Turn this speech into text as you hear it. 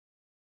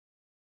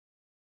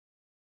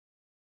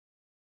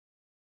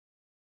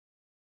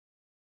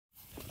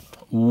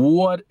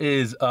What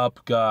is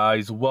up,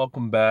 guys?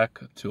 Welcome back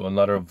to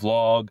another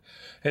vlog.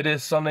 It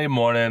is Sunday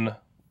morning.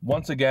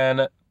 Once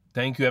again,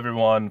 thank you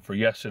everyone for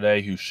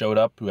yesterday who showed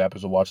up, who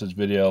happens to watch this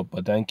video,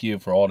 but thank you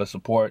for all the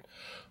support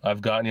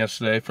I've gotten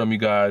yesterday from you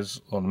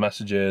guys on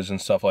messages and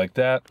stuff like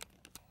that.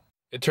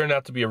 It turned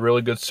out to be a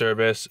really good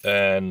service,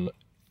 and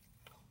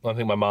I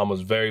think my mom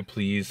was very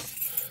pleased,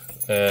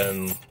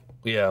 and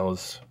yeah, it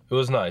was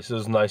nice. It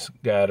was a nice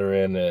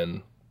gathering,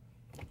 and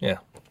yeah.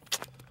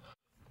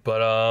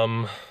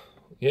 But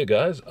yeah,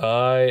 guys,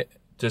 I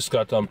just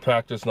got done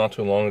practice not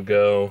too long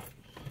ago.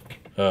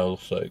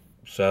 Looks like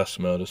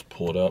Sassamo just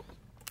pulled up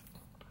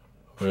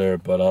over there.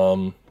 But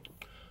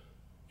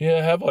yeah,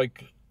 I have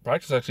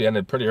practice actually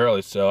ended pretty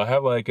early, so I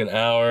have like an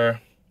hour,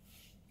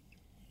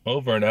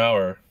 over an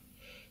hour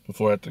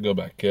before I have to go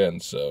back in.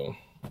 So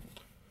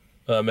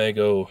I may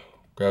go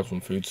grab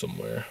some food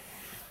somewhere.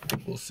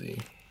 We'll see.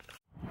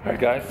 Alright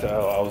guys, so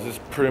I was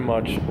just pretty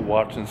much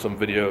watching some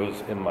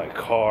videos in my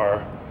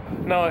car.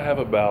 Now I have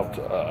about,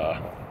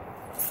 I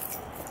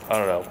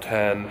don't know,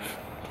 10,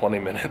 20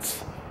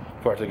 minutes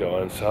before I have to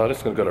go in, so I'm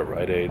just gonna go to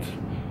Rite Aid.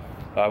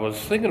 I was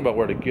thinking about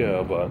where to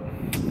go, but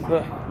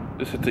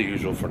just hit the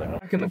usual for now.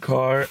 Back in the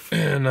car,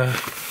 and a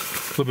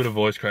little bit of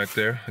voice crack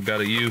there. I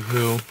got a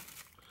Yoo-hoo,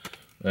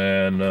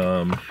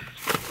 and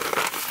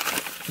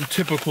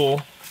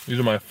typical, these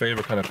are my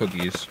favorite kind of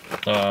cookies.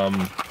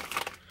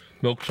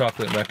 Milk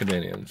chocolate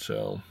macadamia,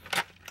 so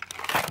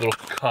little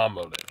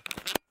combo there.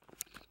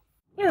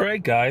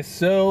 Alright guys,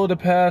 so the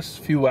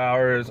past few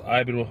hours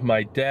I've been with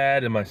my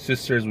dad and my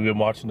sisters. We've been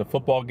watching the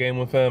football game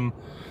with him,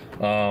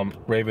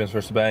 Ravens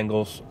versus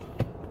Bengals.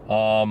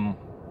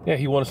 Yeah,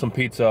 he wanted some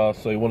pizza,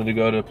 so he wanted to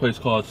go to a place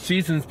called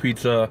Seasons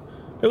Pizza.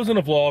 It was in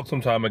a vlog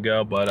some time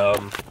ago, but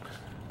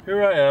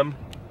here I am.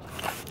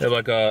 They have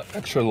like a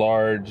extra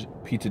large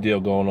pizza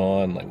deal going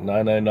on, like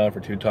 $9.99 for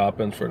 2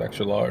 toppings for an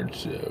extra large.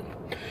 So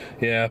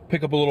yeah,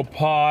 pick up a little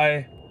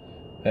pie,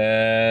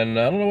 and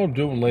I don't know what I'm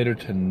doing later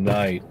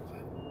tonight,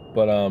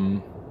 but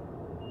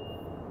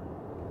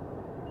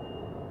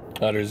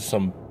there's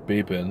some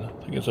beeping.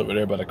 I think it's over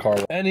there by the car.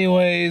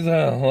 Anyways,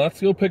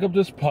 let's go pick up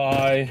this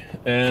pie,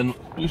 and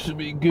we should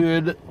be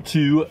good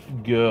to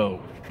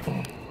go.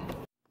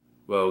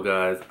 Well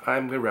guys,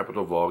 I'm gonna wrap up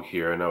the vlog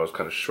here. I know it's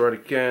kind of short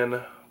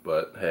again,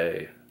 but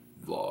hey,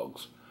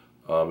 vlogs.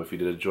 If you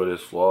did enjoy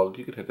this vlog,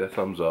 you can hit that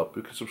thumbs up.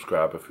 You can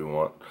subscribe if you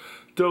want.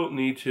 Don't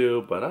need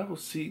to, but I will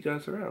see you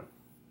guys around.